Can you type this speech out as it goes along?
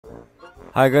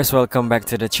Hi guys, welcome back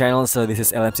to the channel. So this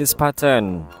is LMC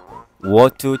Spartan.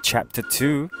 War 2 Chapter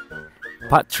 2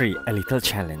 Part 3, a little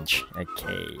challenge.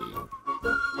 Okay.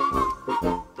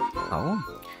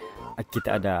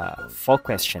 Kita ada 4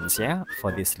 questions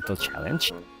for this little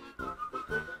challenge.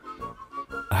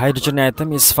 A hydrogen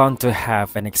atom is found to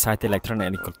have an excited electron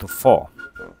n equal to 4.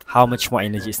 How much more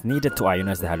energy is needed to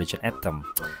ionize the hydrogen atom?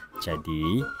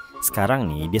 Jadi,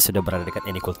 sekarang ni dia sudah berada dekat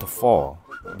n equal to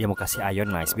 4. Dia mau kasih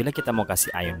ionize. Bila kita mau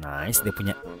kasih ionize, dia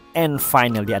punya end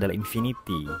final dia adalah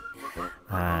infinity.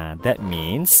 That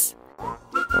means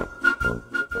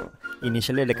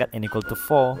initially dekat n equal to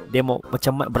 4, dia mau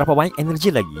macam berapa banyak energi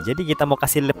lagi. Jadi kita mau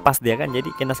kasih lepas dia kan. Jadi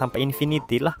kena sampai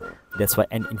infinity lah. That's why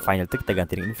n in final tu kita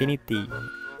ganti dengan infinity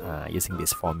using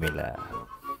this formula.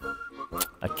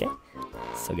 Okay.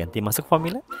 So ganti masuk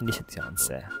formula and this is the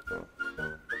answer.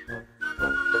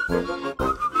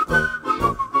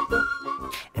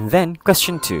 And then,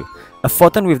 question 2. A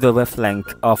photon with the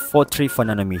wavelength of 434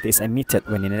 nanometer is emitted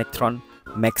when an electron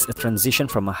makes a transition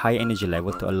from a high energy level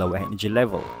to a lower energy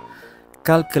level.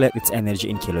 Calculate its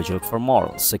energy in kilojoule per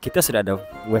mole. So, kita sudah ada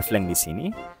wavelength di sini.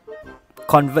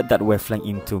 Convert that wavelength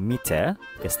into meter.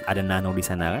 Because ada nano di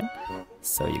sana kan.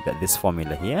 So, you got this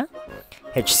formula here.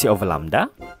 Hc over lambda.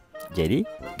 Jadi,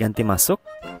 ganti masuk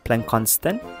Planck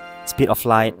constant, speed of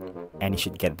light, and you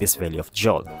should get this value of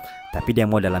joule. Tapi dia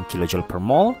mau dalam kilojoule per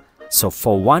mole. So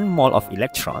for 1 mole of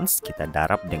electrons, kita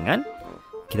darab dengan,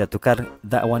 kita tukar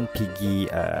that one pergi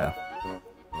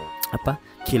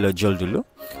kilojoule dulu.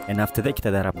 And after that kita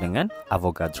darab dengan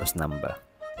Avogadro's number.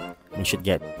 You should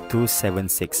get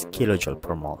 276 kilojoule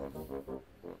per mole.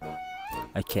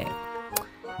 Okay.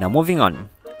 Now moving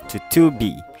on to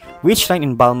 2b. Which line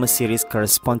in Balmer series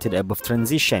correspond to the above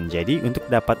transition? Jadi untuk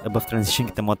dapat above transition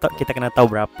kita kena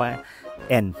tahu berapa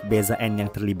n, beza n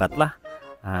yang terlibat lah.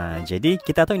 Jadi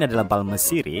kita tahu ini adalah Balmer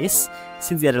series.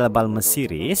 Since dia adalah Balmer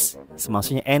series,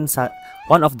 maksudnya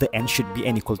one of the n should be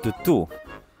n equal to 2.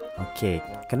 Okay,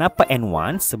 kenapa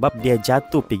n1? Sebab dia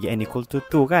jatuh pergi n equal to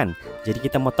 2 kan. Jadi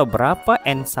kita mau tahu berapa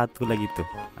n1 lagi tu.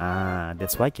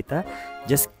 That's why kita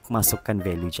just masukkan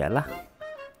value je lah.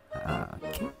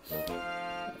 Okay.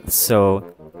 So,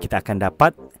 kita akan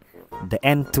dapat the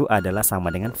n2 adalah sama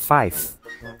dengan 5.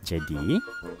 Jadi,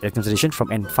 electron transition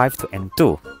from n5 to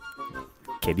n2.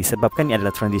 Okay, disebabkan ini adalah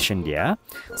transition dia.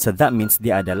 So, that means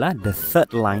dia adalah the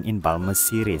third line in Balmer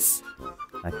series.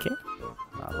 Okay,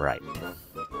 alright.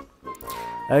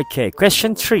 Okay,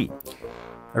 question 3.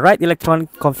 Write electron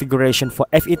configuration for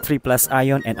Fe3 plus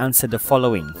ion and answer the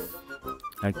following.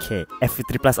 Okay,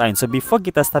 Fe3 plus ion. So before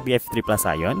kita start di Fe3 plus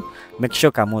ion, make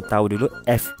sure kamu tahu dulu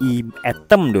Fe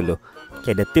atom dulu.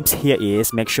 Okay, the tips here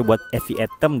is make sure buat Fe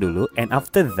atom dulu, and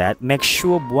after that make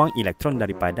sure buang elektron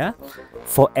daripada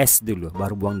 4s dulu,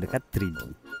 baru buang dekat 3d.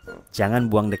 Jangan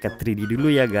buang dekat 3d dulu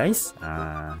ya guys.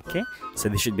 Okay, so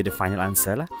this should be the final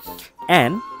answer lah.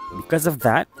 And because of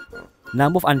that,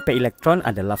 number of unpaired electron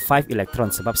adalah 5 electron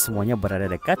sebab semuanya berada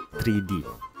dekat 3d.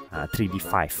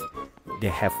 3d5. They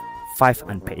have 5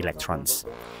 unpaired electrons.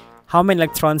 How many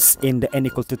electrons in the n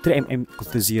equal to 3 and m equal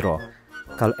to 0?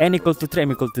 Kalau n equal to 3,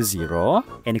 m equal to 0,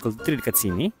 n equal to 3 dekat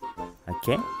sini.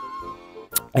 Okay.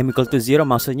 M equal to 0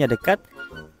 maksudnya dekat.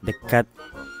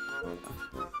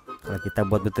 Kalau kita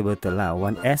buat betul-betul lah,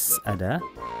 1s ada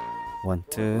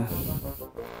 1, 2,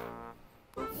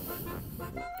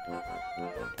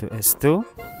 2s2,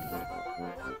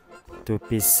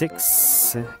 2p6,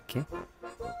 okay.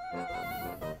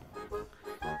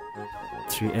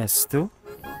 3s2,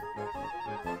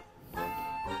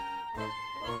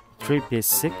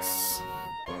 3p6,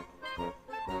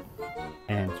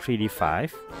 and 3d5.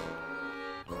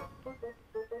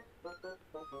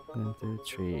 1, 2,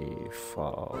 3,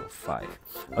 4,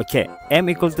 5. Okay, m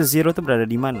equal to 0 tu berada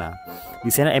di mana?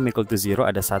 Di sana m equal to 0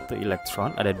 ada 1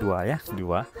 elektron, ada 2 ya, 2.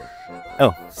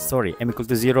 Oh, sorry, m equal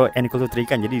to 0, n equal to 3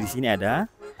 kan. Jadi di sini ada,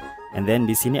 and then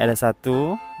di sini ada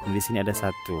 1, dan di sini ada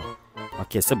 1.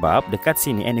 Okay, sebab dekat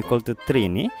sini n equal to 3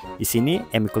 ni, di sini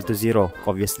m equal to 0,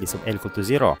 obviously, so l equal to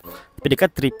 0. Tapi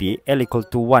dekat 3p, l equal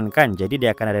to 1 kan, jadi dia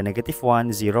akan ada negative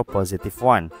 1, 0, positive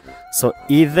 1. So,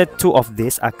 either two of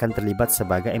this akan terlibat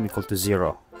sebagai m equal to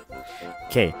 0.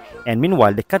 Okay, and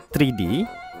meanwhile, dekat 3d,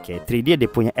 okay, 3d dia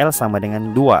punya l sama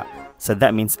dengan 2. So,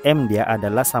 that means m dia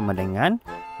adalah sama dengan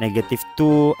negative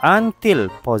 2 until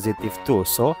positive 2.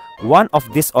 So, one of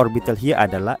this orbital here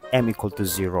adalah m equal to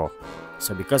 0.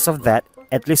 So because of that,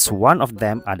 at least one of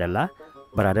them adalah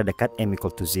berada dekat m equal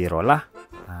to 0 lah.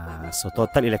 So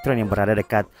total elektron yang berada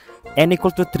dekat n equal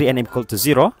to 3 and n equal to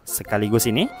 0 sekaligus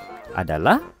ini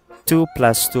adalah 2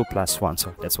 plus 2 plus 1.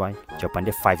 So that's why jawapan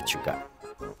dia 5 juga.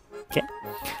 Okay.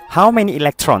 How many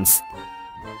electrons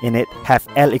in it have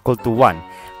L equal to 1.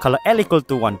 Kalau L equal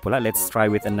to 1 pula, let's try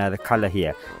with another color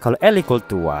here. Kalau L equal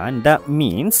to 1, that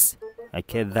means,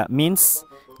 okay, that means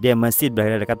dia mesti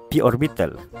berada dekat p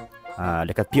orbital.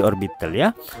 Dekat p orbital ya.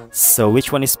 So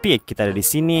which one is p? Kita ada di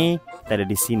sini, kita ada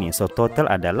di sini. So total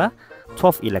adalah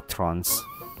 12 electrons.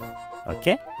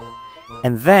 Okay.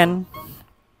 And then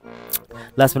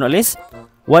last but not least,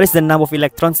 what is the number of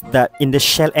electrons that in the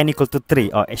shell n equal to 3?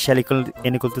 Oh, shell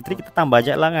n equal to 3 kita tambah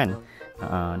aja lah kan.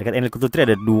 Dekat n equal to 3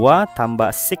 ada 2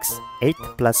 tambah 6,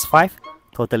 8 plus 5,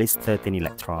 total is 13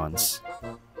 electrons.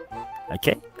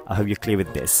 Okay, I hope you're clear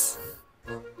with this.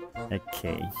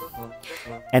 Okay.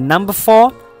 And number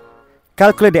 4,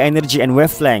 calculate the energy and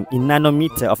wavelength in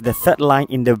nanometer of the third line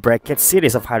in the bracket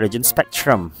series of hydrogen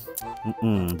spectrum.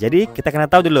 Jadi kita kena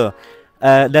tahu dulu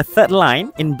the third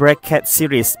line in bracket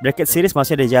series. Bracket series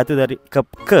maksudnya dia jatuh dari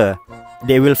ke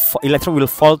electron will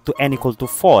fall to n equal to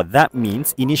 4. That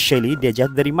means initially dia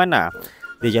jatuh dari mana?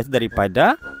 Dia jatuh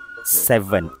daripada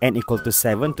 7, n equal to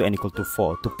 7 to n equal to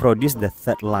 4 to produce the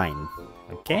third line.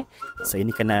 Okay, so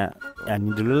ini kena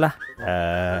ini dulu lah,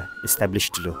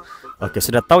 establish dulu. Okay,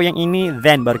 sudah tahu yang ini,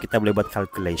 then baru kita boleh buat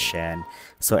calculation.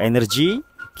 So energy,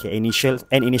 okay, n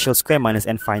initial square minus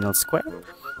n final square.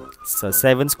 So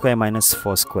 7 square minus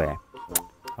 4 square.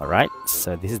 Alright,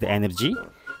 so this is the energy.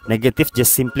 Negative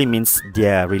just simply means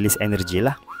dia release energy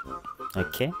lah.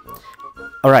 Okay.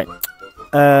 Alright.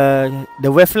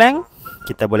 The wavelength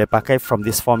kita boleh pakai from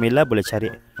this formula, boleh cari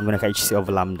menggunakan hc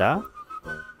over lambda.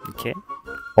 Okay.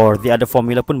 Or the other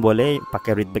formula pun boleh,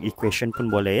 pakai Rydberg equation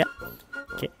pun boleh ya.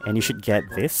 Okay, and you should get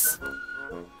this.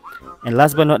 And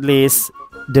last but not least,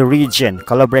 the region.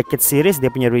 Kalau bracket series, dia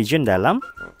punya region dalam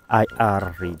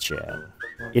IR region,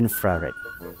 infrared.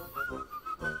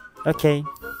 Okay,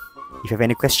 if you have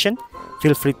any question,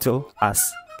 feel free to ask.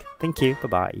 Thank you,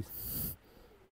 bye-bye.